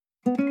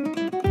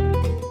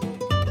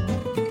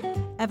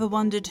Ever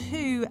wondered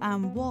who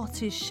and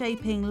what is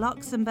shaping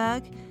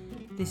Luxembourg?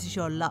 This is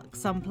your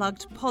Lux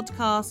Unplugged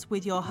podcast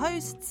with your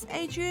hosts,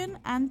 Adrian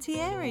and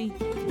Thierry.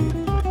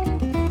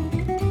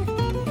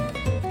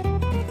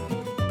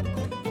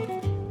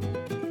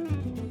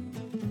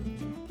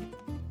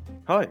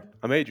 Hi,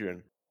 I'm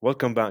Adrian.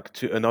 Welcome back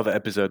to another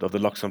episode of the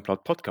Lux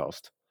Unplugged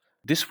podcast.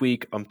 This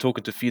week, I'm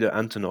talking to Fedor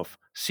Antonov,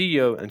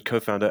 CEO and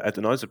co-founder at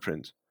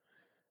Anisoprint.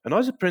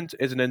 Anisoprint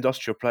is an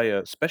industrial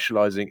player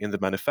specializing in the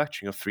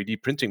manufacturing of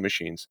 3D printing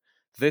machines,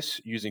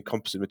 this using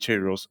composite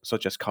materials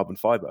such as carbon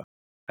fiber.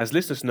 As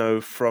listeners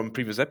know from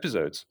previous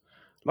episodes,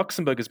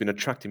 Luxembourg has been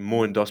attracting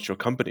more industrial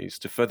companies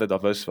to further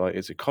diversify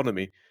its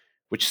economy,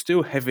 which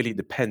still heavily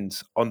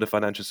depends on the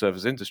financial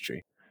service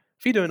industry.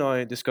 Fedor and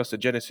I discussed the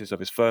genesis of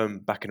his firm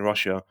back in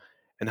Russia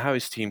and how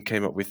his team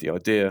came up with the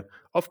idea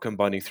of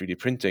combining 3D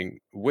printing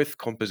with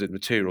composite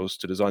materials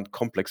to design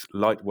complex,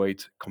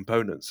 lightweight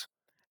components.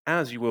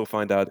 As you will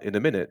find out in a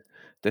minute,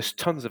 there's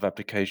tons of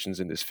applications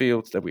in this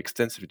field that we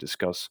extensively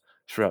discuss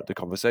throughout the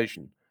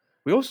conversation.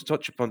 We also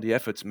touch upon the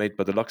efforts made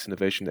by the Lux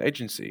Innovation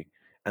Agency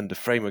and the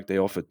framework they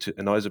offered to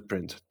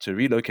Anisoprint to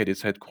relocate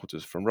its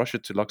headquarters from Russia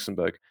to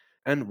Luxembourg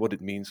and what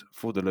it means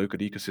for the local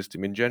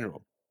ecosystem in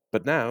general.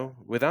 But now,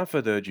 without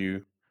further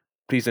ado,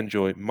 please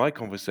enjoy my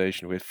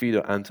conversation with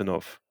Fedor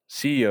Antonov,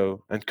 CEO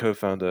and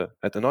co-founder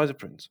at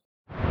Anisoprint.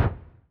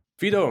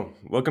 Fedor,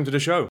 welcome to the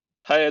show.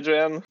 Hi,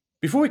 Adrian.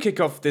 Before we kick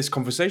off this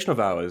conversation of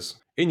ours,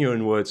 in your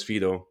own words,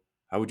 Fedor,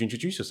 how would you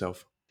introduce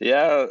yourself?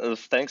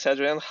 Thanks,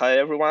 Adrian. Hi,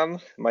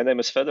 everyone. My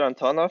name is Fedor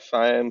Antonov.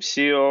 I am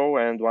CEO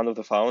and one of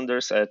the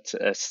founders at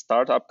a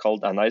startup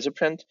called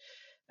Anisoprint.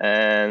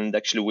 And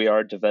actually, we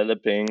are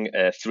developing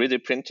a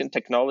 3D printing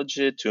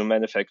technology to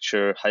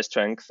manufacture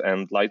high-strength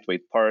and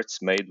lightweight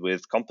parts made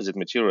with composite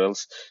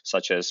materials,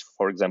 such as,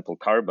 for example,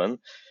 carbon,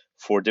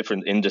 for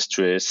different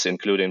industries,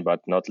 including but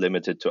not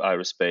limited to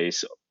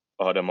aerospace,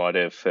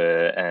 automotive,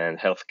 and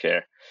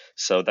healthcare.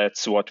 So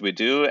that's what we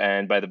do.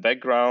 And by the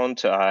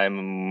background, I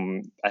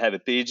have a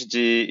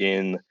PhD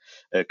in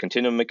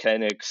continuum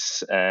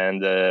mechanics,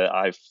 and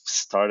I've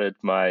started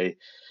my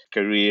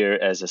career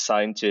as a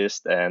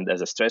scientist and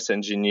as a stress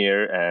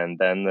engineer. And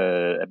then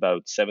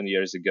about 7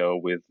 years ago,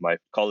 with my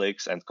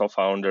colleagues and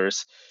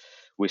co-founders,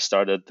 we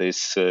started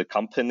this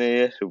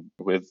company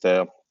with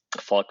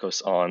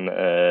focus on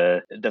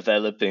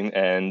developing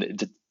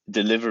and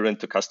delivering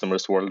to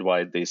customers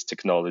worldwide this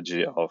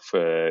technology of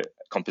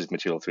composite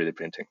material 3D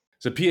printing.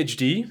 So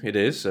PhD it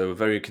is, so a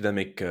very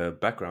academic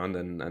background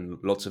and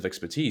lots of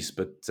expertise,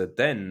 but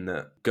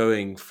then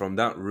going from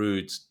that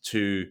route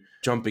to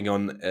jumping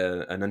on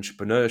an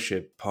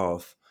entrepreneurship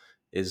path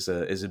is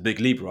a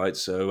big leap, right?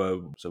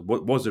 So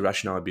what was the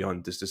rationale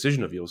behind this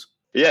decision of yours?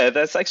 Yeah,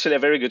 that's actually a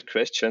very good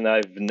question.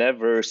 I've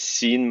never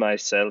seen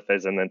myself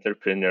as an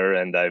entrepreneur,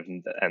 and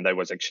I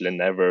was actually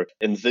never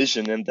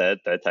envisioning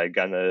that I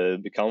gonna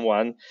become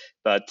one.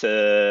 But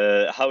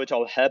how it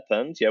all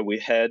happened, yeah, we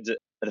had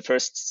the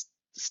first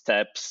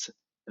steps,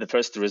 the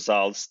first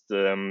results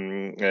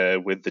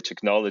with the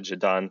technology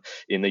done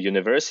in a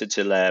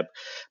university lab.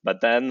 But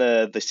then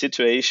the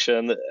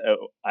situation,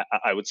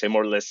 I would say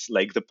more or less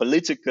like the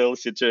political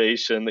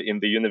situation in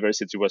the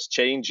university was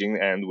changing,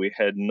 and we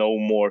had no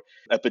more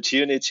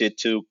opportunity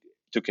to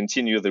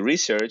continue the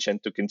research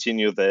and to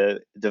continue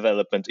the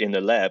development in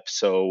a lab.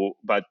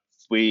 But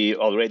we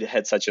already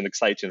had such an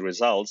exciting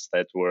results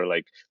that were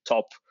like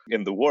top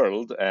in the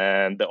world,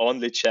 and the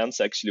only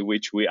chance actually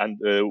which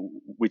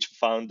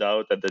found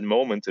out at the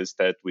moment is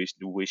that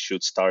we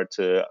should start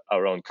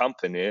our own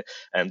company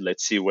and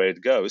let's see where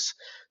it goes.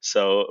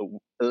 So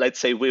let's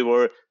say we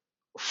were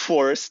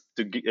forced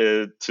to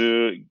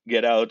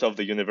get out of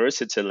the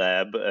university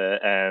lab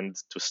and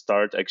to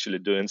start actually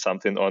doing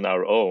something on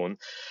our own.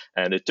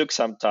 And it took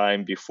some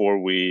time before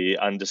we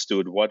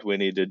understood what we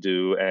need to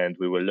do, and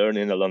we were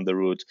learning along the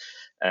route.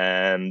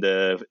 And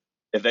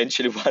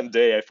eventually, one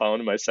day, I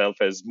found myself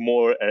as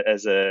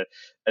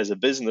a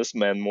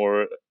businessman,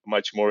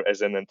 much more as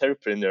an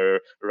entrepreneur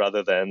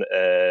rather than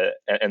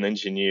an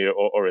engineer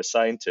or a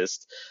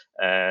scientist.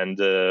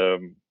 And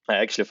I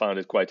actually found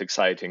it quite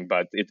exciting,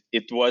 but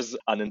it was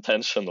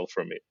unintentional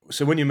for me.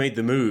 So when you made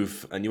the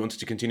move and you wanted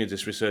to continue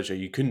this research that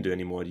you couldn't do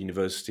anymore at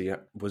university,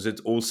 was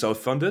it all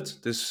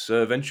self-funded, this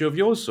venture of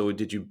yours, or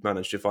did you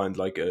manage to find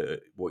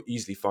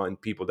easily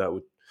find people that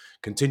would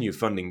continue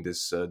funding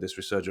this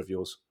research of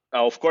yours?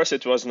 Of course,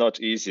 it was not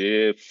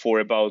easy. For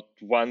about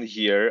 1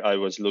 year, I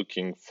was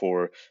looking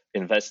for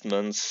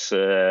investments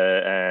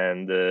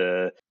and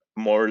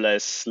more or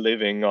less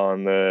living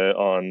on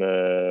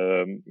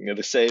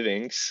the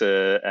savings,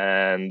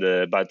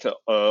 but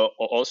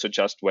also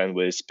just when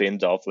we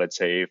spinned off, let's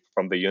say,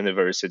 from the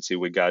university,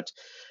 we got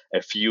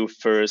a few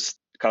first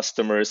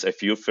customers, a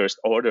few first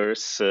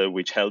orders,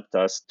 which helped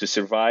us to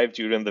survive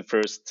during the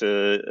first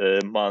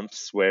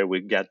months where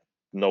we got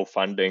no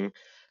funding.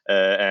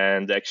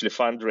 And actually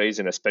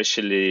fundraising,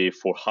 especially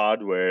for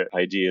hardware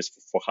ideas,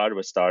 for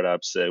hardware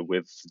startups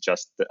with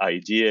just the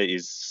idea,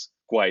 is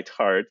quite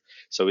hard.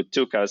 So it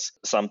took us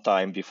some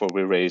time before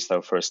we raised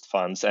our first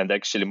funds. And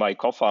actually, my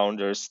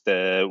co-founders,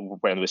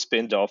 when we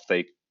spinned off,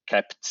 they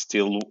kept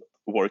still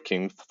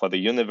working for the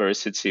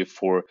university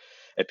for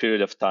a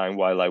period of time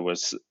while I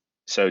was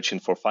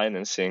searching for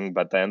financing.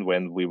 But then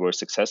when we were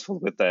successful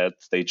with that,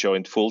 they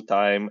joined full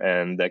time,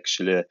 and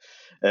actually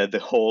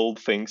the whole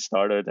thing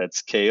started at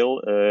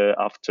scale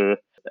after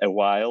a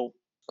while.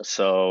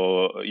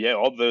 So yeah,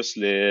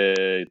 obviously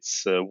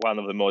it's one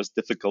of the most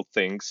difficult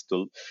things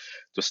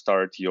to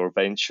start your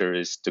venture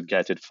is to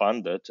get it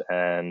funded,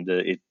 and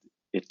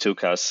it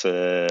took us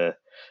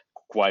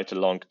quite a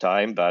long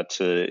time, but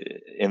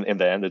in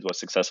the end it was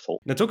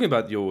successful. Now, talking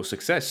about your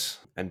success,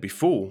 and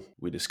before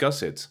we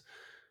discuss it,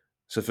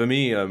 so for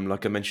me,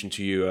 like I mentioned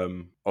to you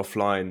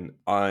offline,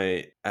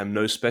 I am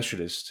no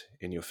specialist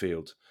in your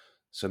field.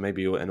 So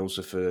maybe, and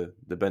also for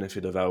the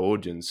benefit of our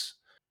audience,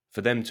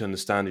 for them to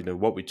understand,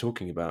 what we're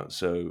talking about.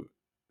 So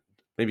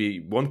maybe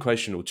one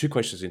question or two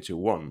questions into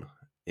one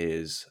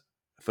is,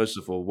 first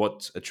of all,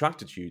 what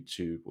attracted you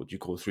to what you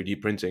call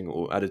 3D printing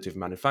or additive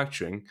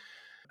manufacturing?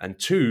 And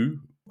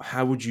two,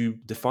 how would you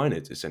define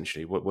it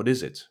essentially? What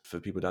is it for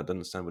people that don't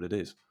understand what it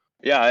is?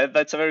 Yeah,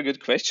 that's a very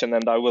good question,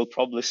 and I will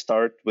probably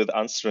start with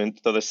answering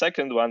to the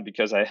second one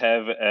because I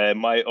have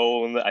my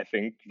own, I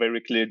think,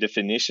 very clear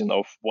definition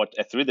of what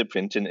a 3D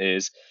printing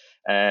is,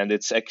 and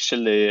it's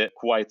actually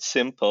quite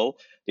simple.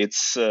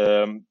 It's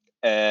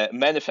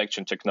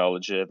manufacturing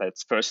technology.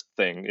 That's first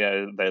thing.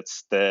 Yeah,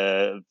 that's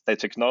the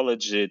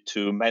technology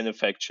to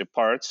manufacture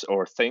parts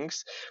or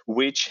things,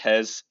 which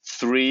has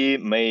three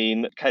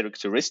main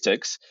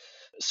characteristics.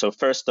 So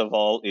first of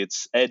all,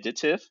 it's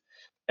additive.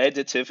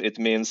 Additive, it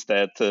means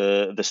that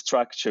the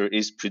structure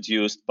is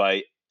produced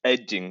by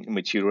adding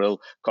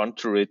material,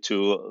 contrary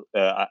to,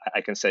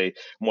 I can say,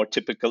 more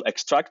typical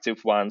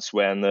extractive ones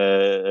when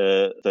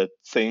the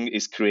thing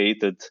is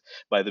created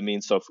by the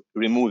means of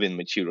removing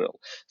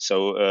material.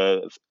 So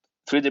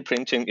 3D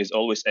printing is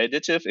always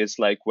additive. It's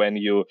like when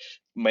you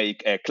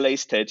make a clay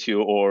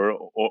statue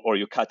or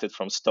you cut it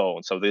from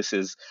stone. So this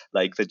is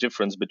like the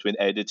difference between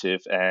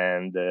additive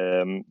and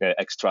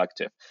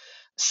extractive.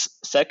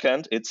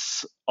 Second,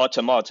 it's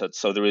automated,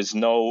 so there is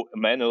no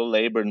manual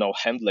labor, no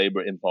hand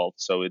labor involved.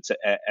 So it's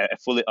a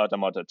fully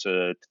automated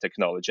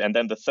technology. And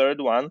then the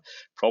third one,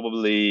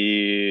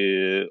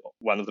 probably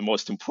one of the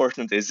most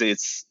important, is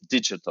it's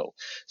digital.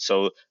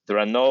 So there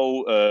are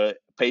no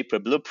paper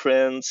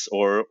blueprints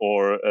or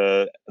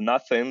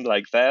nothing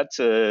like that,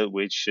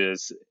 which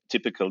is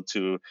typical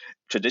to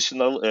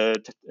traditional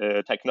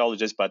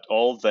technologies, but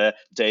all the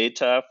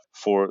data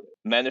for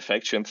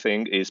manufacturing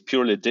thing is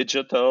purely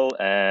digital,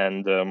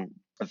 and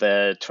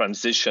the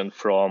transition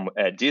from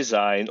a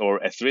design or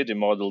a 3D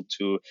model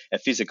to a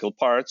physical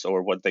parts,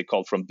 or what they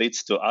call from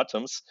bits to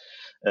atoms,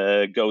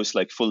 goes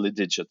like fully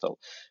digital.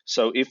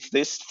 So if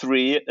these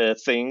three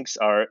things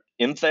are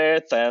in there,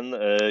 then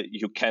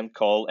you can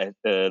call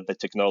the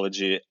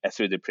technology a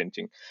 3D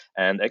printing.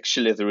 And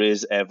actually, there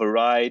is a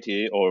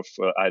variety of,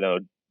 I don't know,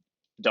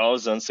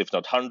 dozens, if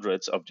not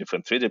hundreds, of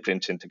different 3D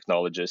printing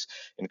technologies,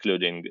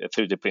 including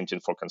 3D printing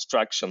for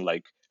construction,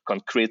 like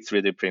concrete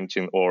 3D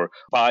printing, or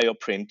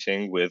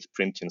bioprinting with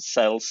printing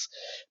cells.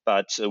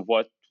 But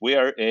what we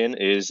are in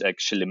is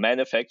actually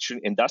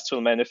manufacturing,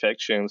 industrial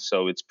manufacturing.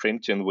 So it's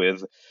printing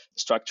with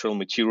structural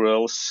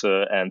materials,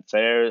 and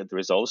there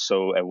is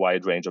also a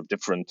wide range of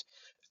different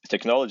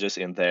technologies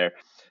in there.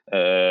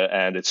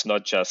 And it's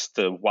not just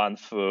one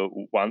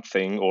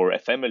thing or a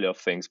family of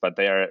things, but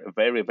they are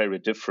very, very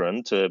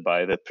different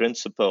by the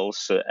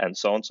principles and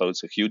so on. So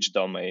it's a huge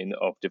domain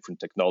of different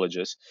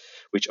technologies,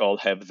 which all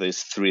have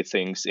these three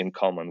things in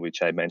common,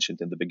 which I mentioned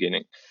in the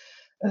beginning.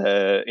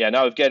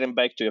 Now getting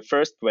back to your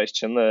first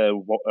question,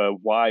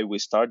 why we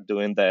start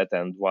doing that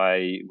and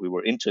why we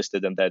were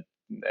interested in that.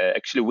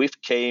 Actually, we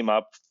came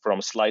up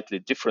from slightly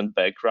different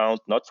background,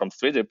 not from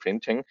 3D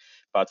printing,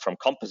 but from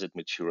composite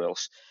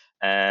materials.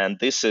 And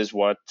this is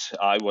what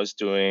I was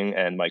doing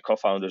and my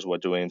co-founders were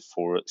doing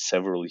for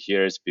several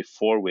years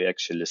before we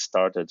actually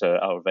started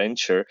our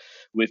venture.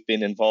 We've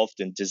been involved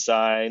in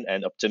design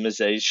and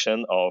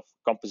optimization of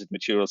composite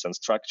materials and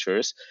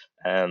structures,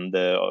 and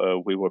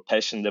we were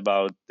passionate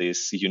about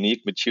these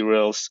unique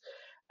materials.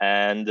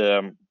 And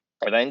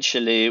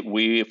eventually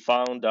we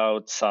found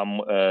out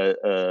some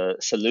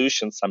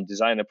solutions, some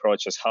design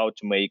approaches, how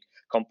to make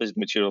composite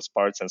materials,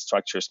 parts, and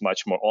structures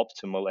much more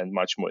optimal and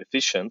much more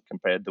efficient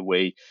compared to the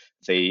way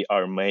they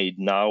are made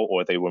now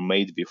or they were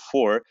made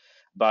before.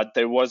 But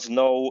there was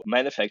no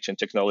manufacturing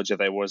technology,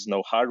 there was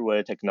no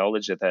hardware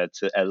technology that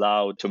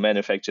allowed to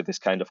manufacture this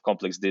kind of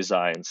complex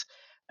designs.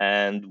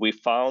 And we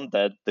found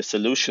that the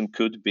solution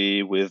could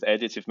be with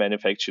additive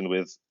manufacturing,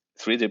 with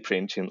 3D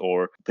printing,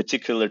 or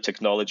particular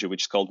technology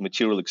which is called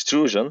material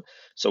extrusion.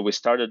 So we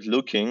started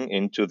looking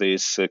into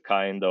this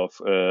kind of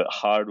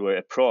hardware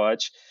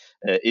approach,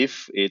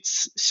 if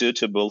it's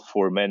suitable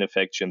for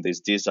manufacturing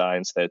these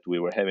designs that we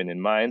were having in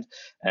mind,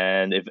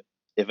 and if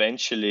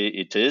eventually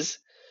it is.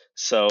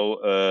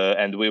 So,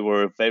 and we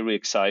were very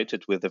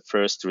excited with the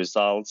first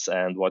results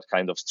and what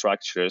kind of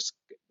structures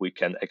we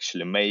can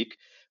actually make.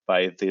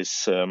 by this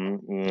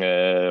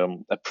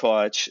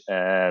approach,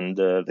 and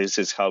this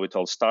is how it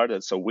all started.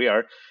 So we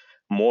are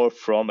more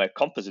from a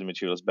composite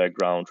materials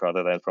background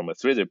rather than from a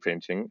 3D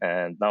printing.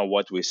 And now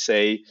what we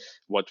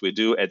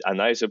do at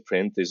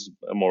Anisoprint is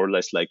more or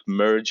less like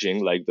merging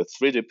like the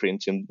 3D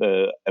printing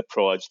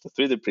approach, the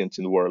 3D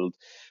printing world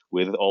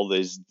with all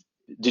this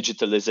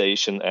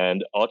digitalization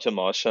and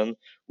automation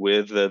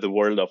with the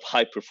world of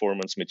high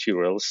performance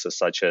materials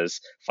such as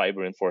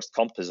fiber reinforced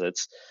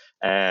composites.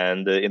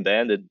 And in the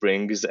end, it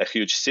brings a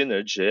huge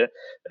synergy.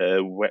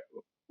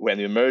 When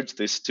you merge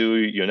these two,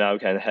 you now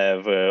can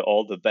have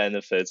all the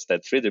benefits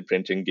that 3D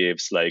printing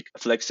gives, like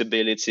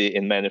flexibility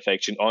in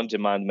manufacturing,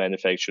 on-demand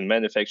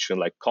manufacturing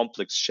like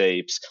complex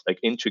shapes, like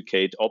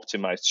intricate,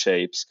 optimized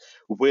shapes,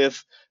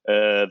 with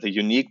the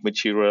unique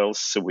materials,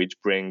 which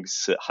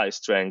brings high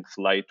strength,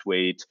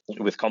 lightweight,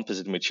 with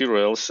composite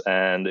materials,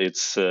 and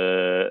it's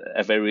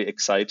a very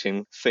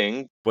exciting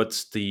thing.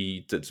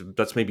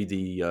 That's maybe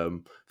the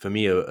for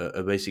me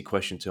a basic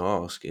question to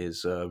ask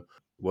is.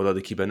 What are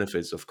the key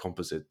benefits of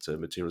composite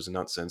materials in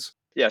that sense?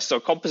 Yeah, so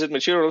composite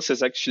materials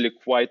is actually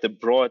quite a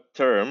broad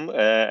term,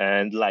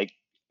 and like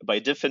by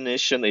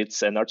definition,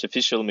 it's an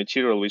artificial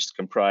material which is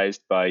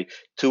comprised by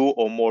two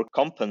or more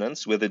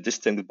components with a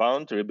distinct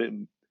boundary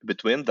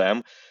between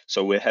them.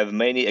 So we have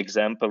many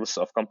examples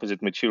of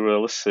composite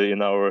materials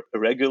in our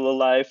regular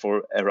life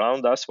or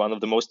around us. One of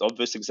the most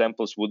obvious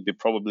examples would be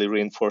probably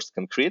reinforced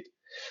concrete.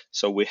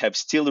 So we have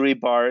steel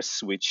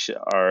rebars, which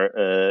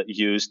are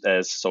used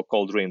as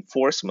so-called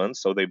reinforcement.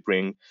 So they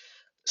bring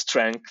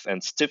strength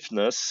and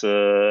stiffness,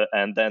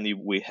 and then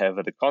we have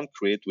the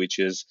concrete, which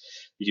is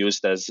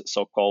used as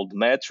so-called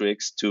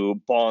matrix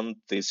to bond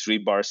these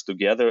rebars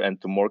together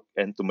and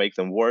to make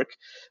them work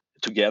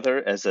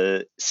together as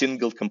a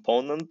single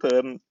component,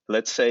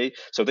 let's say.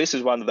 So this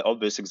is one of the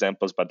obvious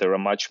examples, but there are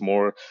much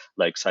more,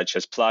 like such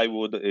as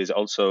plywood is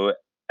also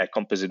a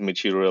composite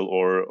material,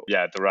 or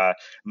there are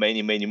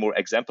many more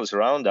examples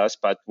around us.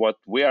 But what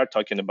we are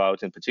talking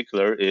about in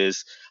particular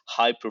is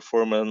high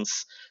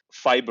performance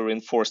fiber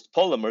reinforced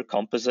polymer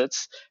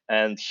composites.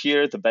 And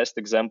here the best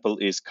example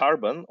is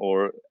carbon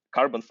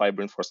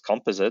fiber reinforced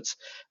composites.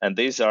 And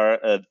these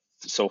are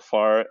so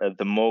far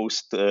the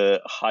most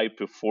high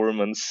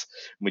performance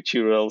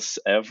materials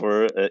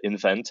ever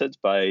invented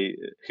by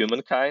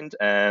humankind,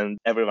 and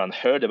everyone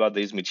heard about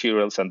these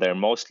materials, and they're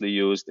mostly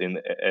used in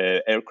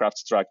aircraft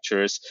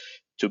structures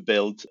to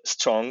build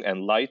strong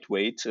and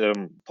lightweight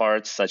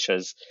parts such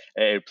as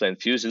airplane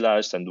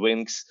fuselage and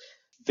wings.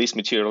 These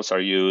materials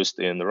are used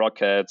in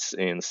rockets,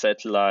 in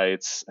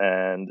satellites,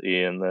 and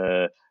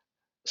in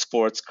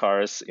sports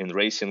cars, in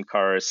racing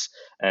cars,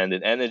 and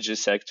in energy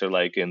sector,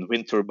 like in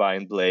wind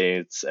turbine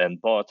blades and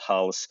boat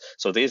hulls.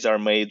 So these are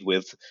made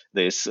with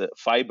these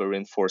fiber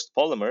reinforced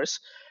polymers.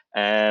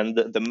 And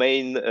the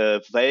main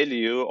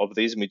value of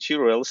these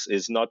materials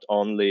is not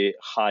only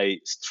high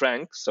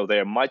strength, so they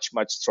are much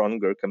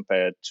stronger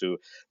compared to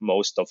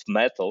most of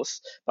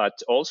metals, but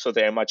also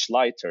they are much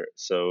lighter.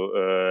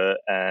 So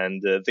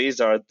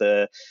these are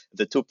the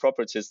two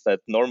properties that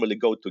normally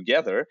go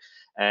together.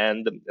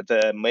 And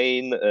the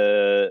main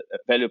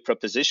value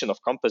proposition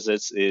of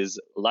composites is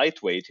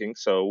lightweighting.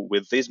 So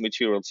with these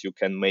materials, you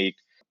can make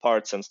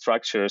parts and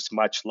structures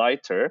much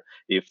lighter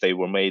if they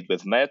were made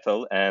with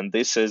metal. And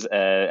this is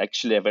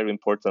actually a very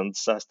important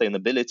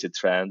sustainability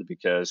trend,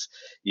 because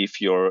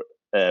if your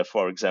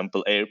for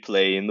example,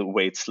 airplane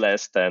weighs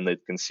less, then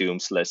it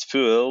consumes less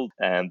fuel,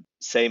 and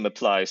same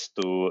applies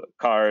to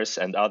cars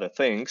and other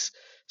things.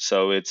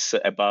 So it's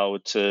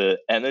about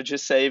energy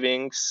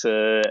savings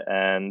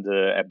and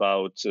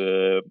about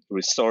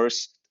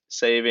resource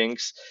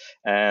savings.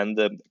 And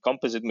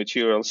composite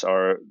materials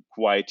are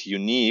quite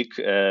unique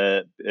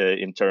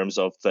in terms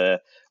of the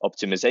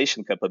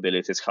optimization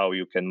capabilities, how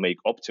you can make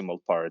optimal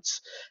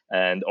parts.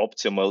 And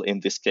optimal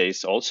in this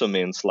case also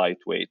means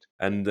lightweight.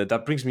 And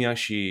that brings me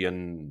actually,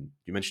 and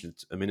you mentioned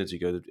it a minute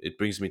ago, it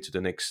brings me to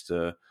the next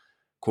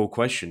core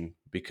question,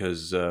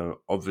 because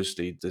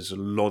obviously there's a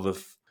lot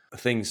of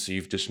things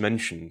you've just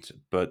mentioned,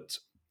 but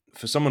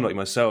for someone like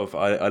myself,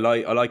 I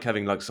like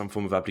having like some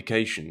form of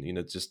application,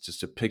 just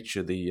to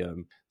picture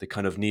the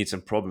kind of needs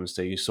and problems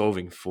that you're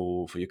solving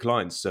for your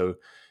clients. So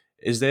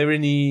is there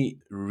any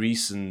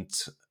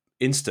recent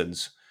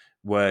instance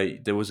where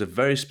there was a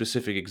very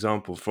specific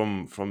example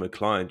from a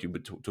client, you were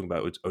talking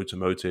about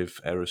automotive,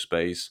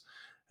 aerospace,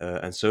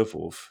 and so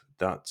forth,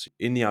 that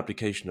in the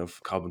application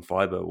of carbon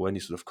fiber or any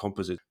sort of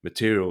composite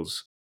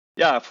materials?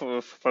 Yeah,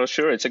 for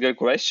sure. It's a good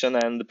question.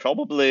 And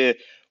probably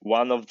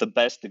one of the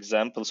best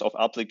examples of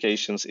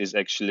applications is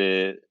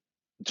actually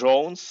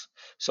drones.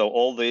 So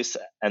all these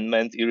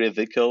unmanned aerial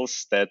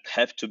vehicles that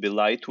have to be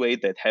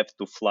lightweight, that have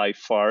to fly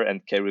far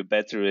and carry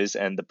batteries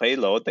and the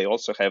payload, they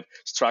also have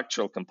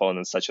structural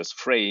components such as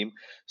frame.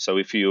 So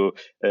if you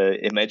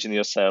imagine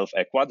yourself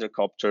a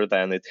quadricopter,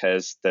 then it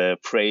has the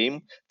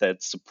frame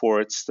that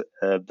supports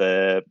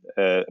the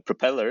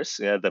propellers,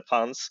 the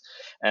fans,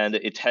 and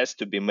it has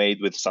to be made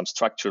with some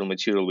structural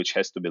material which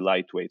has to be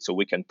lightweight. So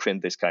we can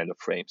print this kind of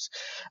frames.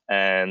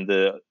 And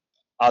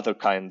other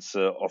kinds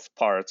of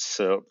parts,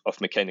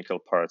 of mechanical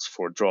parts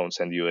for drones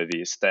and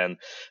UAVs. Then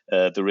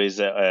there is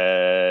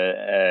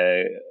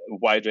a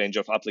wide range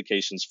of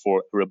applications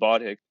for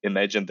robotic.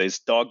 Imagine this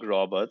dog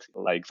robot,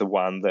 like the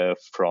one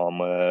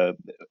from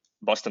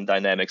Boston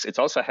Dynamics. It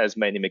also has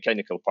many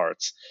mechanical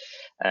parts,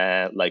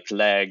 like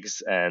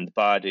legs and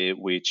body,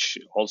 which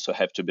also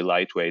have to be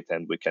lightweight,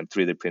 and we can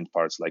 3D print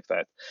parts like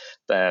that.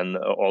 Then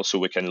also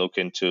we can look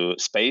into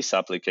space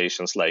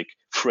applications like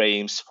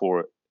frames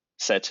for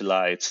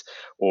satellites,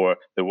 or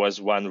there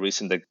was one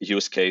recent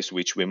use case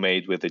which we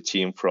made with a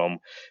team from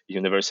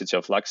University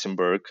of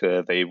Luxembourg.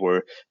 They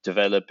were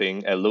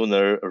developing a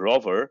lunar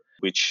rover,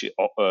 which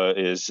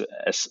is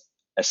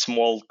a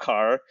small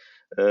car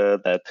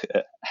that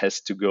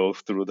has to go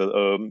through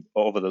the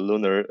over the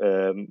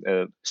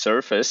lunar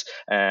surface,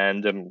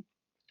 and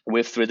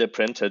we've 3D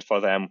printed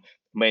for them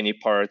many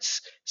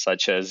parts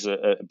such as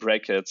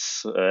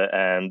brackets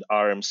and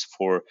arms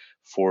for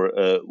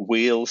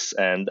wheels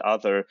and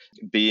other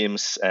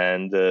beams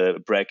and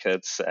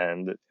brackets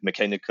and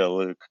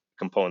mechanical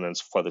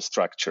components for the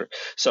structure.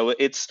 So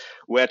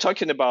we're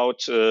talking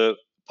about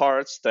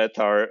parts that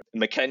are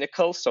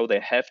mechanical, so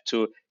they have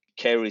to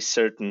carry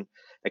certain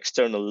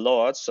external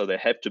loads, so they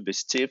have to be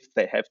stiff,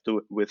 they have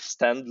to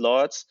withstand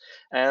loads,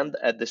 and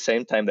at the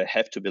same time they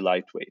have to be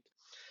lightweight.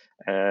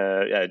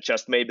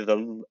 Just maybe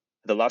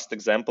the last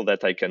example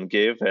that I can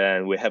give,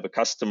 and we have a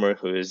customer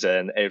who is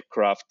an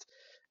aircraft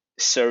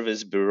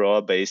service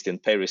bureau based in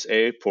Paris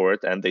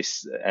airport, and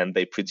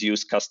they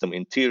produce custom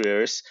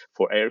interiors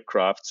for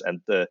aircrafts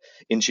and the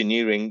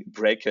engineering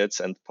brackets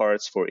and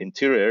parts for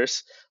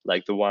interiors,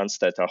 like the ones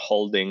that are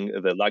holding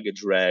the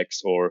luggage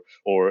racks or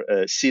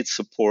seat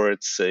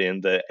supports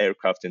in the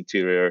aircraft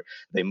interior.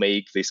 They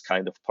make these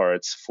kind of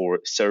parts for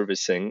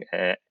servicing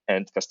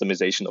and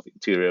customization of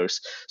interiors.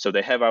 So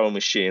they have our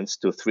machines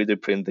to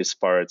 3D print these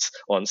parts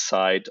on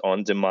site,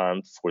 on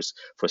demand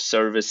for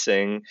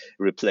servicing,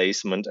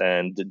 replacement,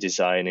 and the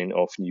designing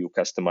of new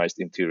customized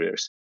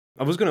interiors.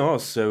 I was going to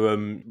ask, so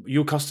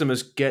your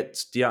customers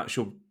get the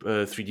actual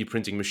 3D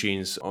printing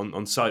machines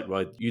on site,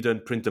 right? You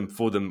don't print them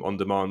for them on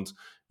demand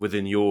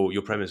within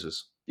your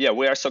premises? Yeah,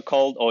 we are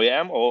so-called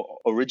OEM, or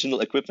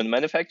original equipment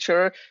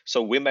manufacturer.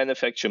 So we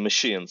manufacture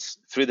machines,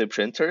 3D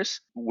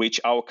printers,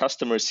 which our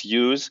customers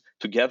use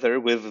together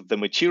with the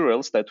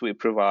materials that we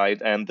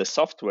provide and the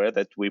software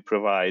that we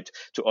provide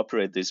to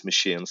operate these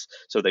machines.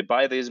 So they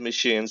buy these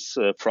machines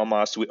from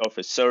us. We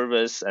offer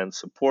service and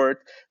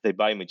support. They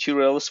buy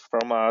materials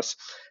from us,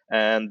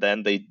 and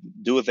then they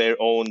do their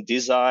own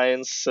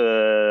designs,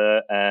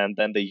 and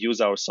then they use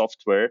our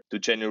software to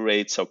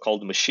generate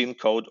so-called machine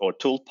code or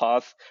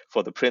toolpath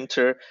for the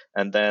printer,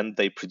 and then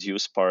they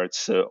produce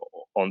parts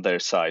on their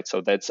side.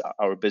 So that's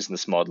our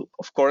business model.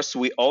 Of course,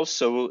 we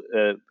also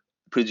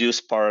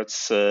produce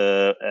parts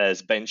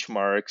as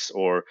benchmarks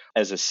or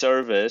as a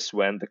service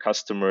when the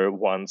customer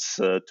wants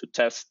to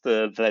test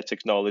the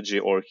technology,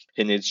 or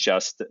he needs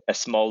just a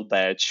small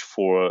batch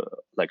for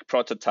like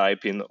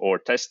prototyping or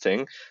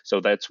testing.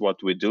 So that's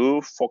what we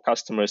do for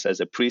customers as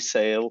a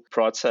pre-sale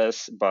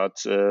process.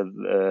 But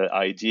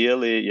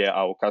ideally,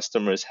 our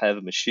customers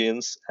have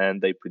machines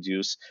and they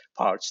produce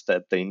parts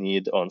that they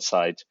need on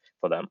site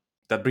for them.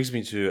 That brings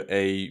me to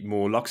a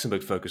more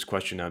Luxembourg-focused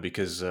question now,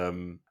 because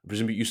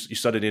presumably you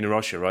studied in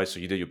Russia, right? So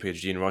you did your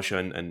PhD in Russia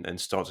and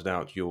started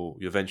out your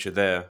venture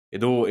there.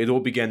 It all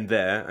began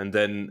there, and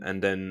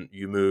then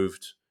you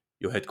moved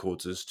your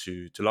headquarters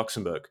to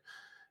Luxembourg.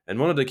 And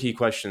one of the key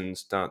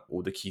questions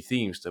or the key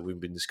themes that we've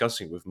been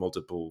discussing with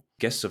multiple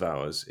guests of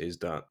ours is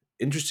that,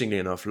 interestingly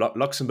enough,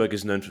 Luxembourg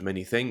is known for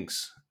many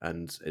things,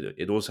 and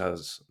it also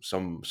has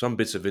some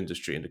bits of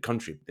industry in the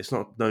country. It's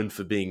not known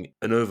for being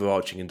an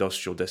overarching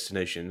industrial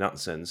destination in that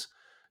sense.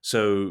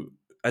 So,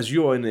 as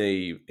you're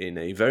in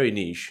a very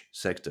niche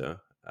sector,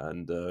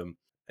 and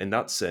in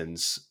that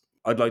sense,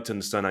 I'd like to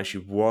understand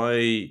actually,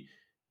 why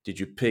did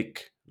you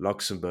pick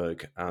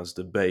Luxembourg as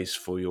the base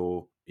for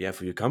your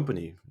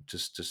company,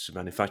 just to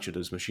manufacture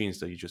those machines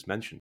that you just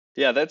mentioned?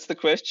 Yeah, that's the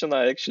question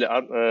I actually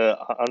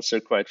answer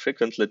quite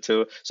frequently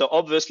too. So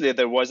obviously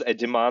there was a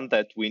demand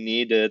that we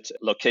needed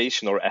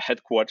location or a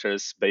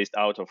headquarters based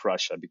out of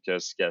Russia,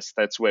 because yes,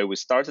 that's where we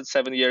started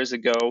 7 years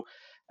ago.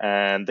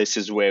 And this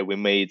is where we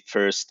made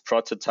first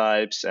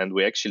prototypes, and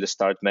we actually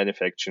started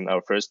manufacturing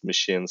our first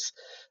machines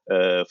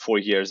 4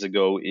 years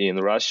ago in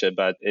Russia.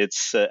 But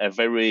it's a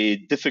very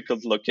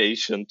difficult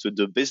location to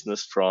do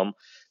business from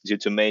due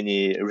to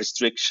many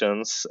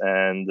restrictions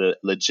and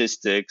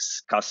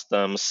logistics,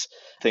 customs,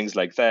 things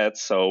like that.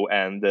 So,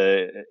 and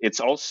it's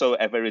also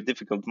a very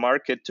difficult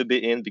market to be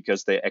in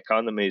because the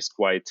economy is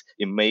quite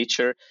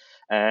immature.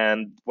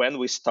 And when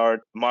we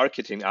start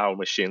marketing our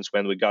machines,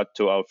 when we got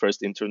to our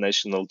first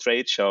international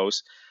trade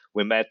shows,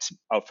 we met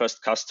our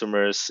first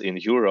customers in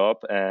Europe,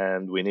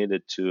 and we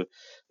needed to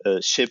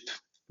ship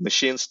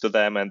machines to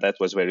them, and that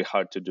was very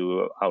hard to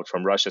do out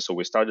from Russia. So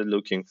we started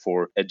looking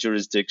for a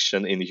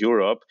jurisdiction in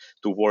Europe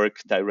to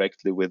work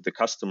directly with the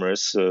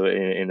customers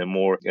in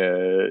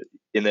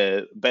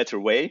a better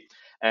way.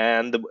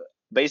 And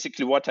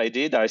basically what I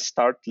did, I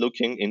start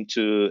looking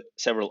into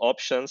several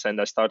options, and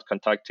I start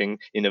contacting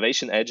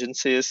innovation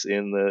agencies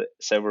in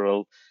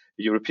several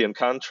European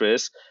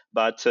countries.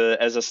 But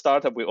as a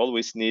startup, we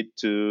always need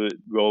to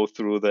go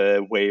through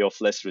the way of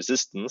less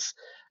resistance,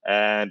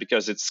 and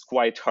because it's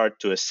quite hard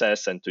to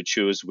assess and to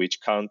choose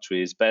which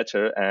country is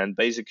better. And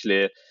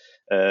basically,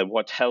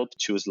 what helped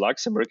choose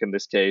Luxembourg in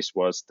this case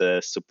was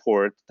the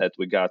support that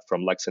we got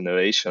from Lux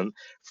Innovation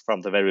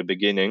from the very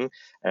beginning.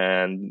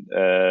 And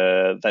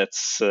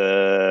that's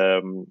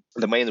the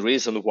main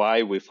reason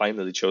why we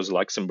finally chose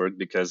Luxembourg,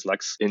 because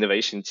Lux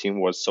Innovation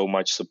team was so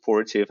much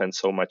supportive and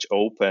so much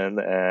open,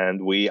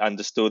 and we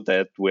understood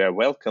that we are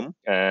welcome.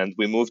 And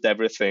we moved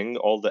everything,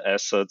 all the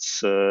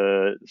assets,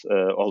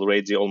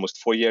 already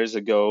almost 4 years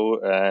ago.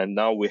 And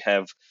now we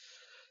have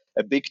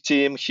a big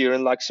team here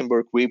in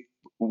Luxembourg.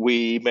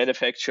 We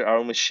manufacture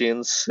our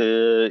machines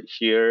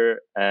here,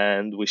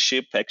 and we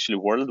ship actually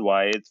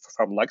worldwide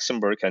from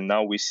Luxembourg. And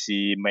now we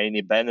see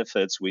many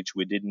benefits which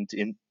we didn't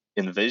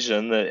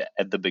envision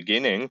at the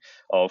beginning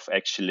of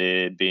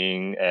actually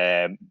being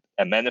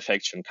a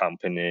manufacturing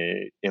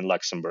company in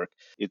Luxembourg.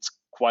 It's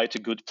quite a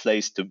good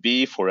place to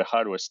be for a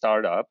hardware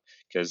startup,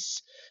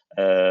 because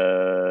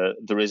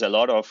there is a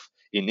lot of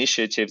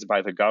initiatives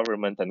by the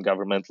government and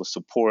governmental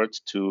support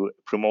to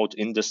promote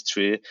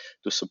industry,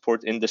 to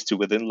support industry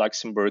within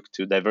Luxembourg,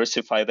 to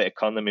diversify the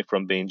economy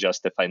from being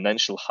just a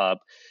financial hub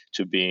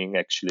to being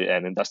actually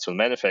an industrial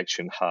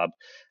manufacturing hub.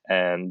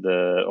 And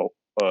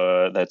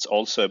that's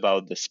also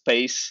about the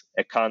space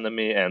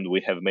economy, and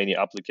we have many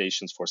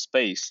applications for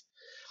space.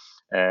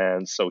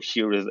 And so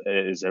here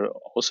is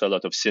also a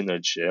lot of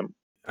synergy.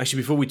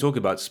 Actually, before we talk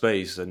about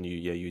space, and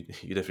you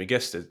definitely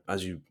guessed it,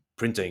 as you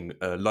printing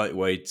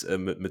lightweight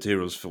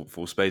materials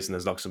for space, and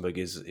as Luxembourg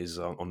is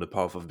on the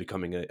path of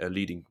becoming a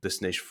leading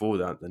destination for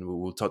that, and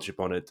we'll touch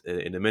upon it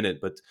in a minute.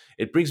 But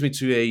it brings me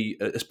to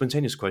a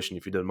spontaneous question,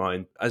 if you don't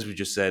mind. As we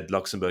just said,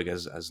 Luxembourg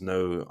has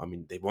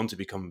they want to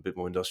become a bit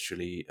more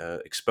industrially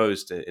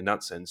exposed in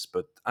that sense,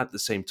 but at the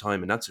same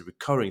time, and that's a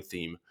recurring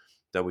theme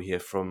that we hear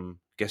from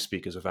guest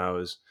speakers of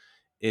ours,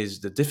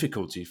 is the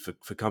difficulty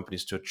for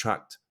companies to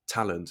attract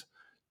talent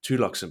to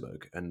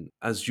Luxembourg. And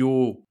as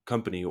your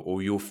company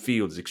or your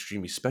field is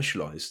extremely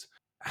specialized,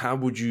 how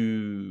would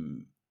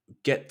you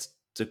get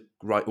the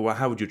right, or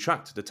how would you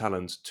attract the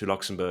talent to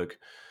Luxembourg,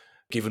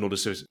 given all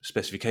the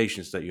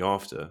specifications that you're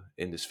after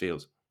in this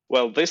field?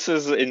 Well, this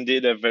is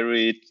indeed a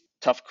very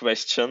tough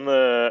question,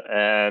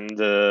 and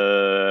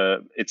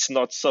it's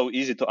not so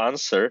easy to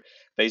answer.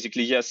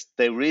 Basically, yes,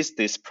 there is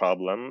this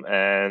problem,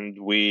 and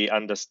we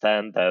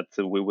understand that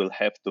we will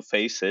have to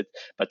face it.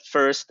 But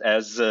first,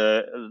 as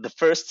the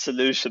first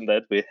solution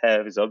that we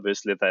have is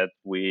obviously that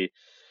we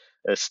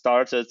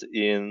started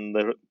in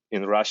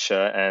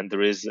Russia, and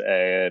there is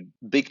a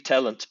big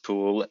talent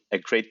pool, a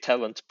great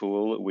talent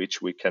pool,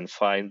 which we can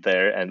find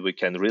there, and we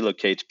can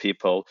relocate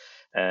people,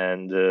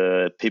 and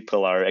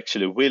people are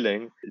actually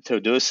willing to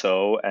do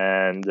so.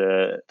 And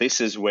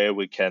this is where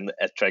we can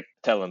attract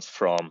talents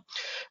from,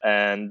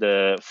 and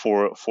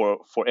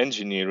for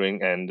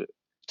engineering and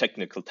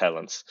technical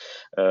talents.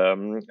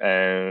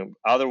 And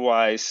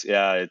otherwise,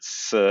 yeah,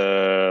 it's.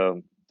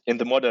 In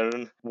the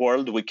modern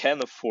world, we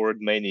can afford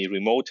many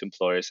remote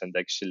employers, and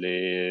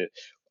actually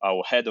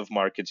our head of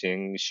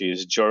marketing, she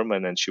is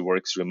German and she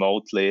works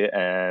remotely,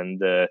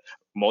 and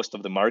most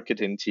of the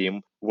marketing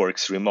team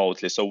works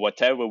remotely. So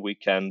whatever we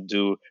can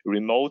do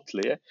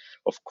remotely,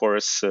 of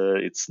course,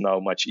 it's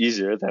now much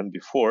easier than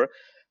before.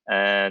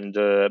 And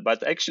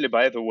but actually,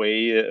 by the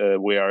way,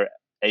 we are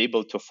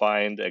able to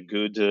find a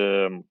good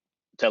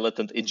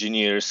talented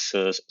engineers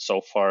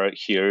so far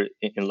here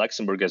in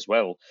Luxembourg as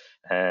well,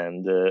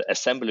 and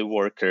assembly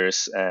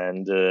workers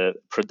and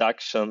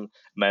production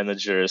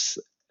managers,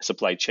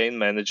 supply chain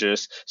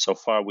managers. So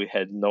far, we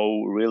had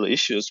no real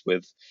issues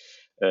with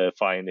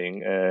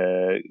finding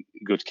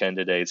good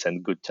candidates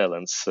and good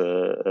talents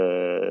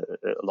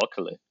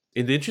locally.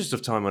 In the interest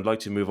of time, I'd like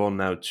to move on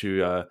now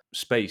to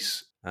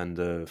space.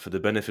 And for the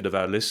benefit of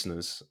our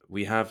listeners,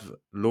 we have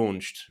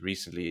launched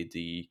recently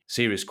the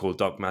series called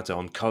Dark Matter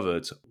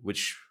Uncovered,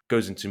 which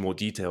goes into more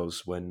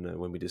details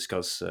when we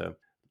discuss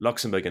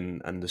Luxembourg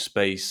and the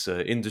space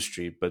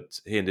industry. But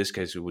here in this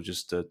case, we will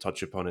just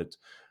touch upon it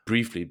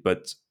briefly.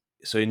 But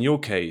so in your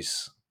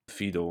case,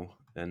 Fidor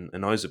and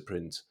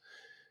Isoprint,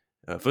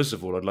 first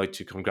of all, I'd like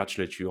to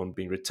congratulate you on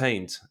being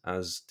retained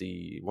as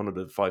one of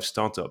the 5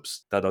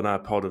 startups that are now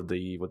part of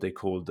what they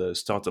call the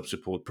Startup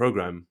Support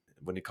Program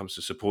when it comes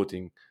to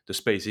supporting the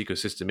space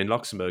ecosystem in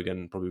Luxembourg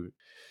and probably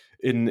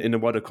in a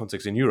wider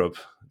context in Europe.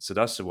 So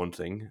that's the one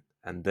thing.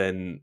 And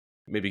then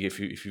maybe if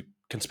you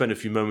can spend a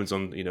few moments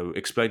on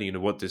explaining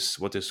what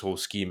this whole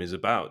scheme is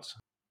about.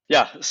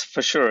 Yeah,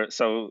 for sure.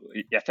 So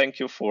yeah, thank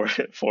you for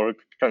for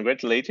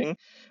congratulating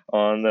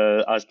on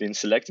us being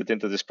selected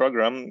into this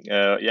program.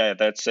 Yeah,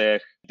 that's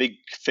a big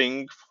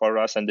thing for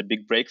us and a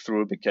big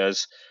breakthrough,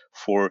 because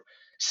for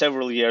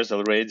several years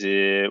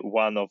already,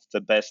 one of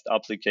the best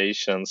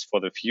applications for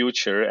the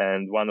future,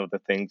 and one of the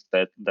things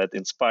that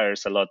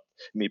inspires a lot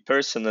me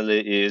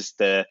personally, is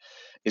the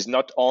is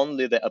not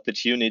only the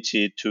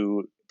opportunity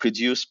to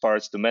produce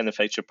parts, to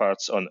manufacture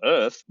parts on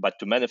Earth, but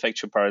to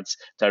manufacture parts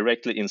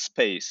directly in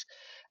space.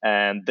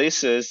 And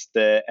this is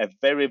a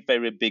very,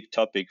 very big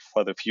topic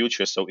for the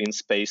future. So in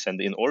space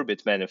and in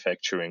orbit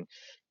manufacturing.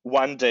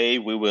 One day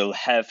we will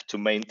have to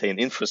maintain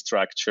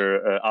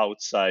infrastructure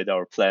outside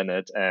our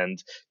planet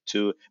and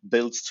to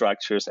build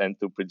structures and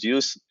to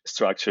produce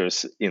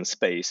structures in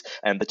space.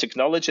 And the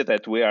technology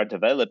that we are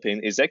developing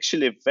is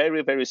actually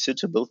very, very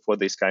suitable for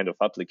this kind of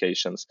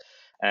applications.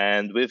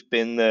 And we've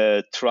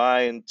been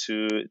trying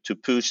to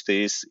push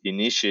this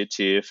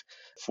initiative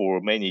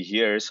for many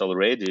years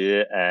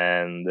already.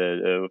 And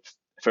the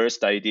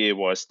first idea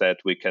was that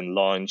we can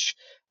launch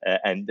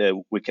and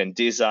we can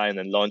design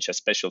and launch a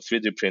special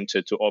 3D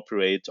printer to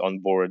operate on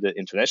board the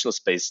International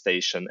Space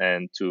Station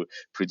and to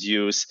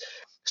produce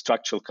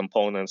structural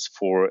components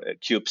for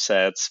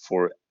CubeSats,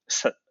 for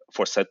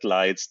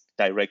satellites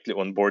directly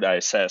on board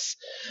ISS.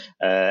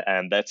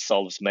 And that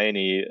solves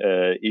many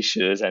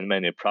issues and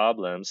many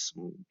problems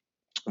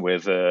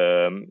with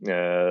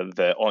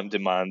the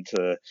on-demand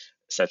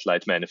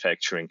satellite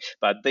manufacturing.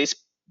 But this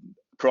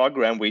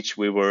program, which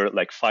we were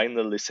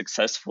finally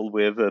successful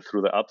with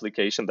through the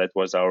application, that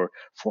was our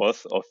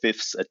fourth or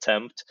fifth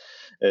attempt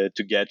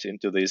to get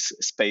into this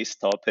space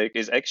topic,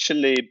 is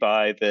actually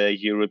by the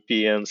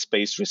European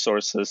Space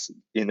Resources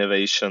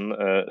Innovation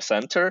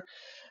Center.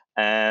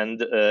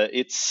 And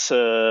it's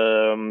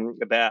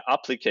the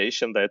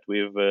application that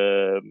we've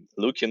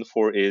looking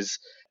for is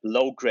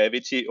low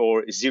gravity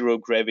or zero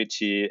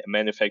gravity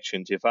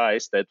manufacturing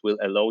device that will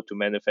allow to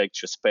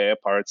manufacture spare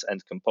parts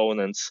and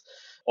components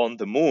on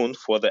the moon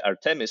for the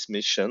Artemis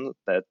mission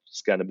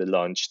that's going to be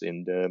launched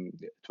in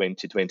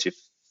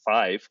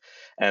 2025.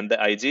 And the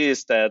idea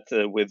is that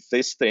with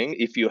this thing,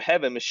 if you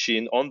have a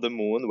machine on the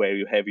moon where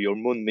you have your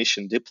moon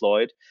mission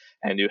deployed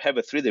and you have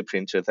a 3D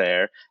printer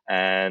there,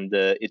 and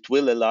it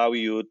will allow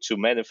you to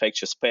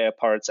manufacture spare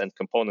parts and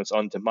components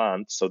on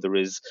demand. So there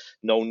is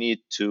no need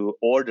to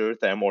order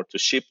them or to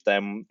ship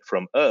them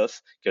from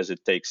Earth because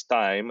it takes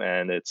time,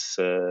 and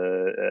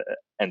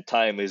and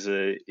time is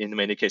in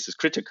many cases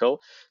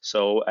critical.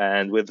 So,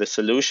 and with the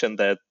solution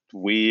that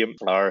we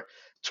are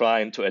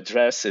trying to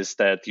address is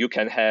that you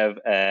can have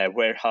a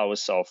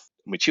warehouse of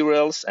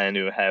materials and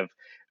you have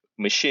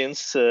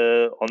machines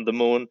on the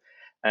moon.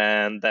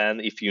 And then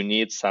if you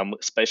need some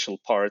special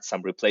parts,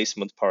 some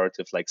replacement part,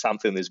 if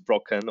something is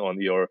broken on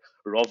your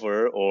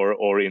rover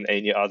or in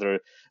any other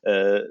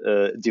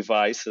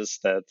devices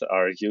that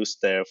are used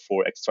there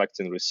for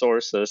extracting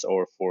resources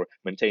or for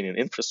maintaining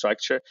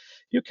infrastructure,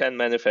 you can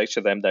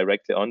manufacture them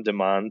directly on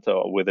demand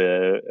with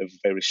a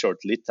very short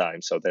lead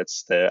time. So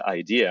that's the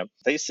idea.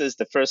 This is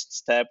the first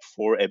step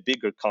for a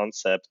bigger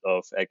concept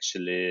of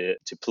actually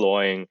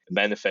deploying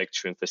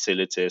manufacturing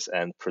facilities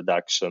and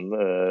production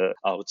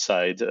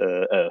outside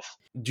Earth.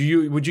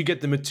 Would you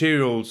get the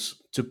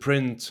materials to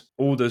print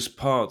all those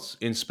parts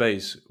in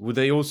space? Would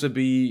they also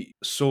be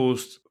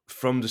sourced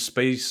from the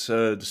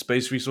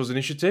Space Resource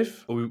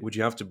Initiative, or would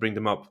you have to bring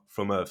them up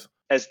from Earth?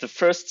 As the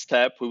first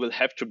step, we will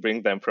have to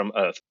bring them from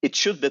Earth. It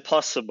should be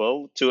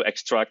possible to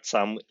extract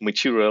some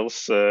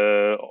materials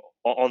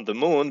on the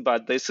moon,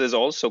 but this is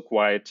also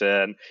quite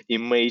an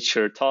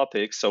immature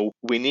topic, so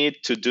we need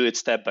to do it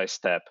step by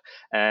step.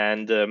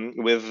 And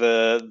with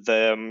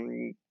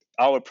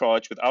our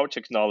approach, with our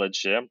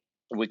technology,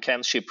 we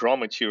can ship raw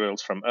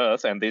materials from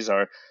Earth, and these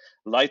are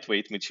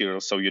lightweight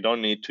materials, so you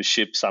don't need to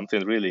ship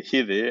something really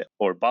heavy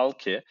or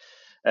bulky.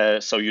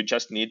 So you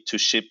just need to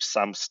ship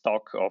some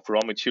stock of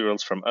raw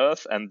materials from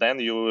Earth, and then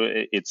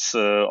it's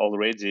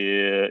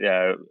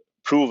already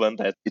proven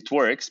that it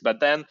works. But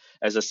then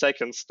as a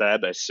second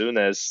step, as soon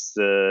as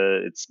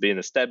it's been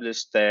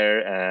established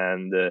there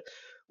and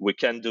we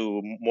can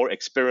do more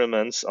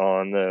experiments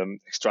on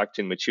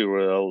extracting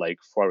material, like,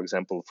 for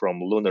example,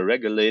 from lunar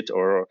regolith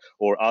or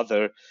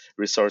other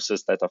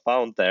resources that are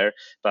found there.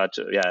 But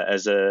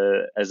as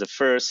a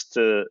first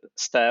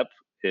step,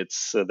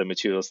 it's the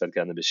materials that are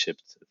going to be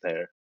shipped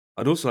there.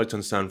 I'd also like to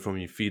understand from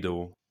you,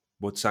 Fedor,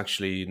 what's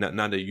actually,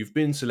 now that you've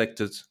been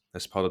selected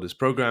as part of this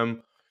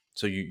program,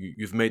 so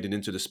you've made it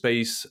into the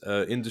space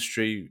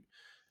industry,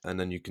 and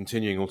then you're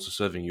continuing also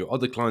serving your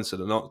other clients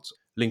that are not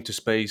linked to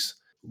space.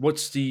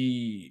 What's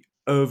the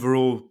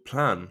overall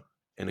plan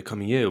in the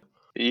coming year?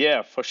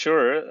 Yeah, for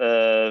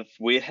sure.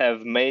 We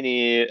have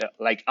many,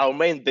 our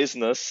main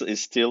business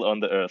is still on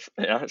the Earth.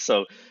 Yeah.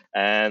 So,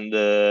 and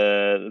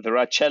there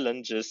are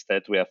challenges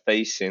that we are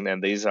facing,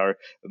 and these are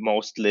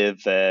mostly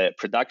the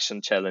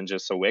production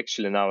challenges. So we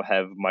actually now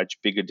have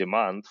much bigger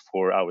demand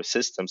for our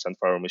systems and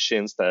for our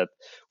machines that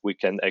we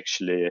can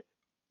actually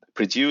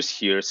produce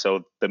here.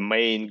 So the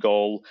main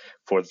goal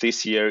for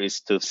this year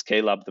is to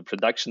scale up the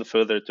production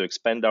further, to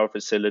expand our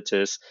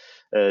facilities,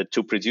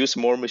 to produce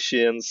more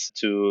machines,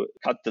 to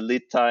cut the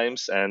lead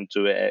times, and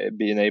to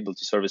being able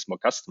to service more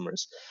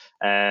customers.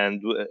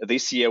 And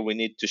this year we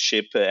need to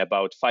ship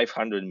about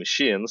 500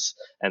 machines,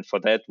 and for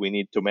that we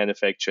need to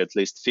manufacture at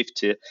least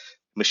 50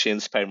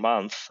 machines per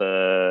month,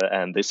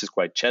 and this is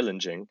quite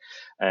challenging.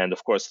 And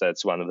of course,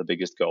 that's one of the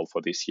biggest goals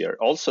for this year.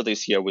 Also,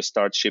 this year we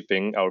start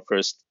shipping our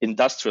first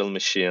industrial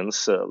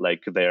machines,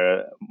 like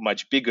they're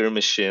much bigger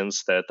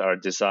machines that are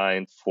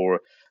designed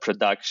for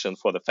production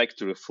for the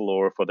factory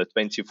floor for the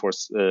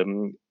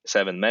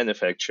 24/7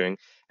 manufacturing.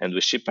 And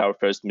we ship our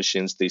first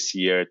machines this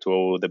year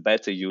to the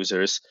beta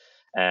users.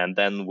 And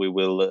then we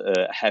will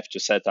have to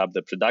set up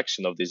the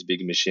production of these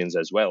big machines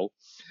as well.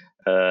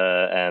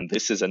 And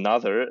this is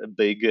another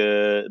big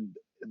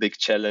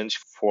challenge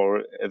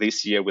for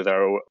this year with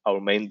our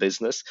main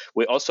business.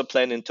 We're also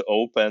planning to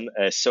open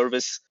a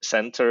service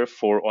center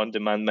for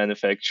on-demand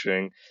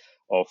manufacturing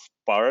of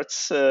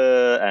parts,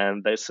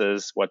 and this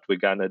is what we're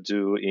gonna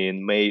do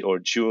in May or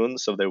June.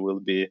 So there will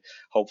be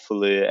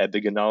hopefully a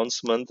big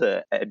announcement,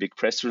 a big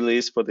press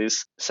release for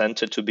this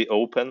center to be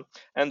open.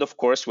 And of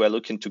course, we're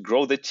looking to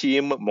grow the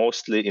team,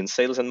 mostly in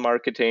sales and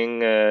marketing,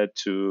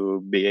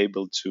 to be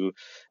able to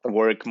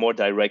work more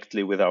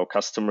directly with our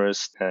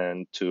customers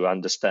and to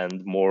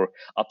understand more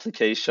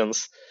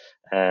applications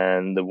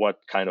and what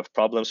kind of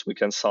problems we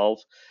can solve.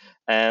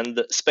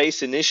 And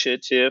Space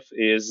Initiative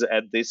is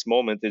at this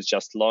moment is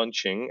just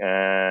launching,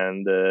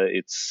 and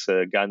it's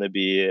gonna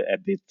be a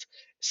bit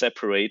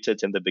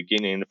separated in the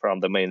beginning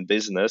from the main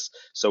business.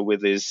 So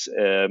with this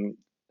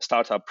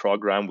startup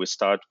program, we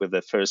start with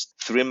the first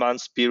 3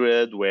 months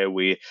period where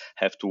we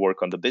have to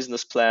work on the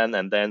business plan,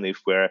 and then if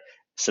we're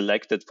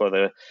selected for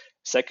the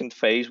second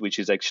phase, which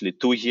is actually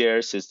 2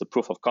 years, is the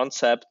proof of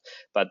concept.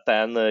 But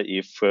then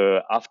if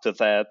after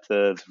that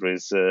there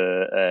is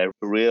a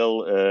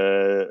real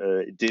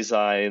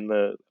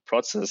design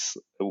process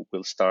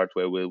will start,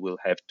 where we will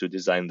have to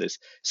design this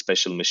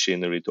special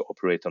machinery to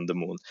operate on the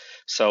moon.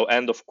 So,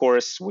 and of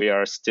course, we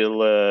are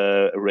still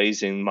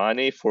raising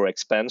money for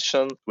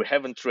expansion. We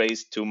haven't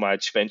raised too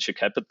much venture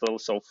capital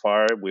so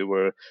far. We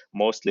were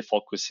mostly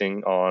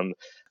focusing on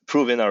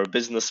proving our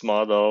business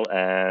model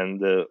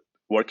and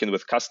working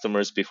with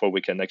customers before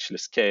we can actually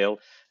scale.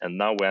 And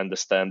now we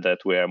understand that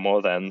we are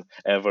more than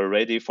ever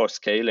ready for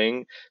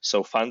scaling.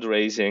 So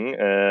fundraising,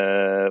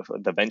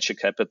 the venture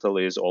capital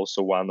is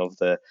also one of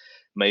the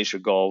major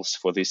goals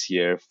for this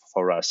year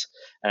for us.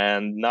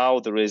 And now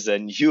there is a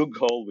new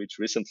goal which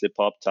recently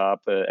popped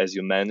up. As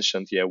you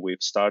mentioned, yeah,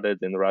 we've started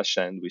in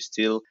Russia, and we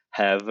still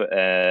have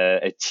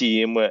a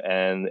team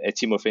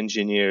of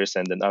engineers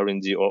and an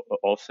R&D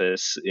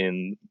office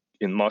in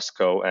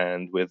Moscow.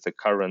 And with the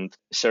current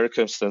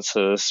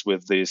circumstances,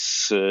 with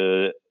this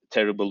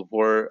terrible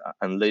war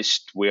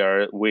unleashed,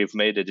 we've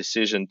made a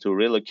decision to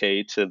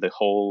relocate the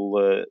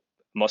whole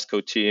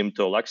Moscow team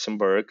to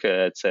Luxembourg.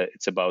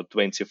 It's about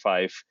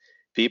 25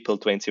 people,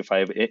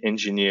 25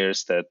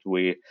 engineers that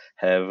we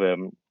have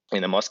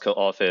in a Moscow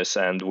office,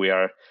 and we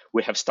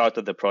have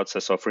started the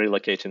process of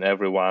relocating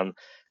everyone,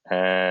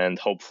 and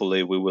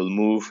hopefully we will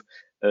move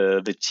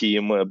the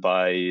team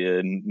by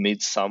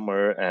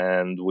midsummer,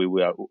 and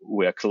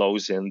we are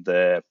closing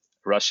the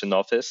Russian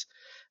office.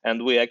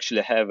 And we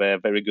actually have a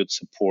very good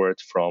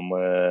support from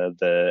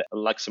the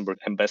Luxembourg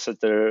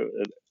ambassador,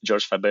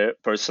 Georges Faber,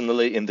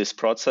 personally in this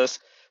process.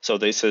 So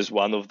this is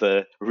one of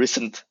the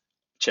recent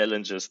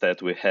challenges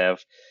that we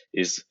have,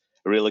 is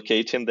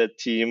relocating the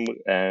team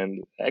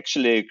and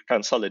actually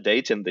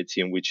consolidating the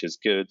team, which is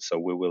good. So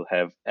we will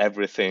have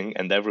everything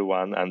and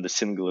everyone under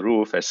single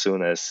roof as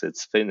soon as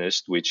it's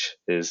finished, which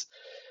is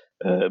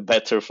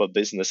better for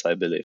business, I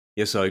believe.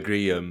 Yes, I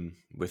agree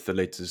with the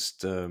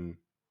latest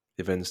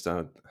events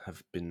that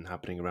have been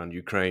happening around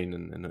Ukraine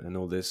and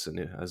all this, and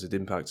as it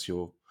impacts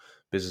your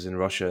business in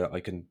Russia, I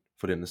can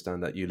fully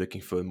understand that you're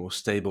looking for a more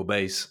stable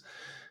base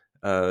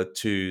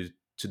to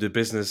do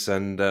business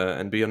and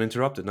be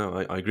uninterrupted. No,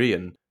 I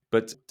agree.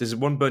 But there's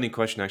one burning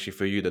question actually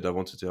for you that I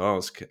wanted to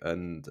ask,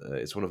 and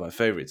it's one of our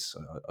favorites,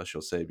 I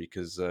shall say,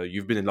 because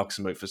you've been in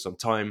Luxembourg for some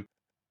time.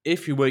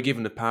 If you were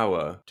given the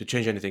power to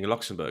change anything in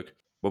Luxembourg,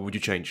 what would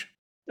you change?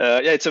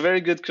 Yeah, it's a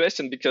very good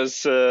question,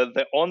 because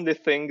the only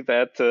thing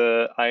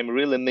that I'm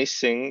really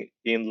missing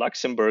in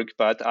Luxembourg,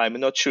 but I'm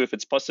not sure if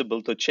it's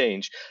possible to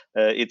change,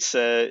 it's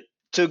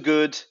too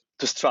good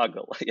to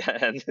struggle. Yeah,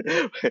 and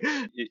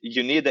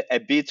you need a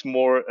bit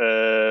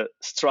more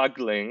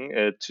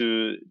struggling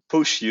to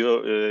push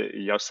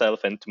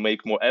yourself and to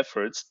make more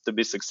efforts to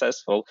be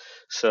successful.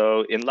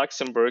 So in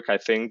Luxembourg, I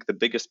think the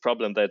biggest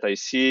problem that I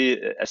see,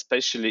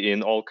 especially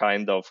in all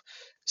kind of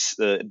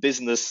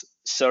business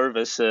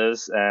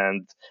services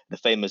and the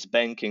famous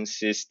banking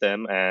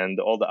system and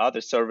all the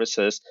other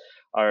services,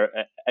 are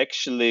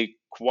actually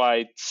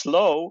quite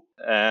slow,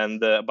 and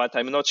but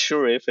I'm not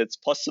sure if it's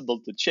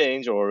possible to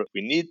change, or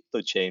we need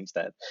to change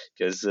that,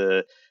 because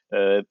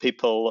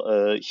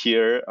people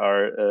here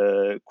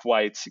are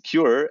quite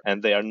secure,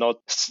 and they are not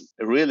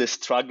really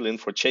struggling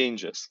for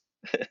changes.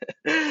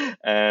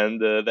 And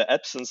the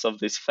absence of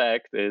this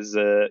fact is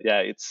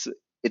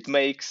it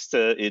makes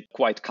it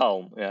quite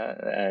calm, yeah?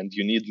 And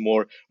you need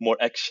more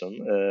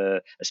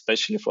action,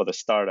 especially for the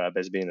startup,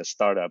 as being a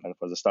startup, and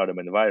for the startup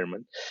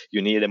environment.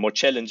 You need a more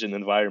challenging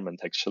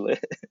environment, actually,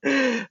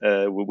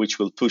 which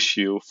will push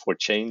you for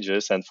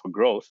changes and for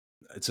growth.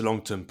 It's a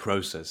long-term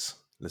process.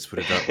 Let's put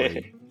it that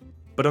way.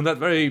 But on that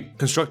very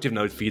constructive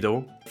note,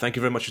 Fido, thank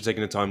you very much for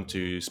taking the time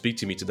to speak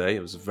to me today.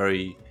 It was a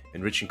very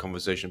enriching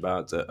conversation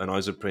about an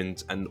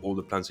Isoprint and all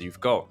the plans that you've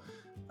got.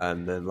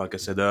 And then, like I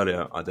said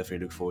earlier, I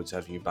definitely look forward to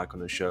having you back on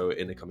the show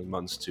in the coming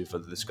months to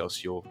further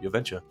discuss your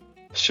venture.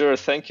 Sure.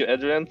 Thank you,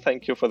 Adrian.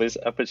 Thank you for this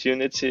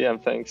opportunity,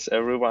 and thanks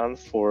everyone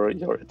for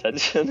your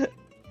attention.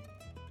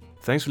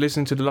 Thanks for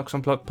listening to the Lux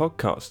Unplugged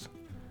podcast.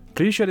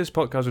 Please share this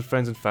podcast with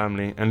friends and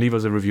family and leave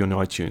us a review on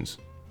iTunes.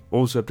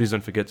 Also, please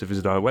don't forget to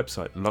visit our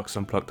website,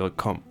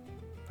 luxunplugged.com.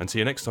 And see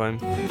you next time.